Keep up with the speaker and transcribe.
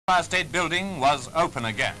Empire State Building was open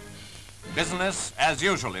again. Business as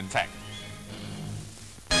usual, in fact.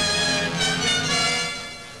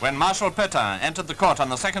 When Marshal Petain entered the court on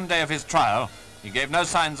the second day of his trial, he gave no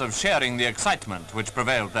signs of sharing the excitement which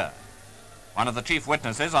prevailed there. One of the chief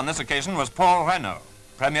witnesses on this occasion was Paul Reynaud,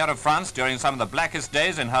 Premier of France during some of the blackest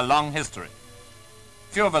days in her long history.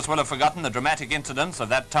 Few of us will have forgotten the dramatic incidents of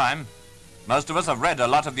that time. Most of us have read a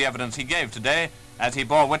lot of the evidence he gave today as he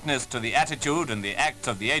bore witness to the attitude and the acts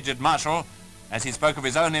of the aged Marshal, as he spoke of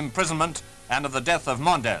his own imprisonment and of the death of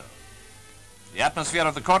Mondel. The atmosphere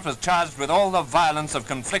of the court was charged with all the violence of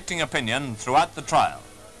conflicting opinion throughout the trial.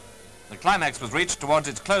 The climax was reached towards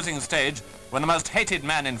its closing stage when the most hated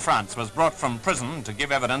man in France was brought from prison to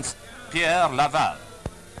give evidence, Pierre Laval.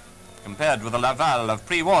 Compared with the Laval of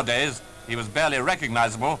pre-war days, he was barely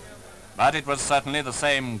recognizable, but it was certainly the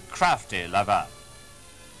same crafty Laval.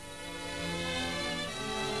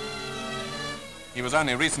 He was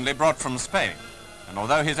only recently brought from Spain, and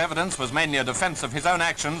although his evidence was mainly a defense of his own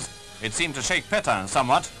actions, it seemed to shake Petain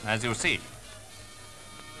somewhat, as you see.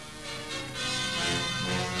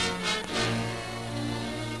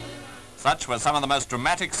 Such were some of the most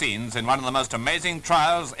dramatic scenes in one of the most amazing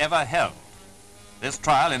trials ever held. This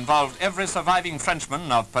trial involved every surviving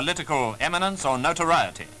Frenchman of political eminence or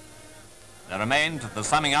notoriety. There remained the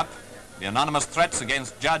summing up, the anonymous threats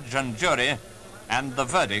against judge and jury, and the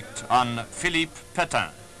verdict on Philippe Petain.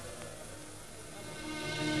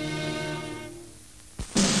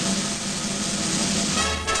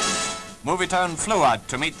 Movietone flew out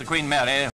to meet the Queen Mary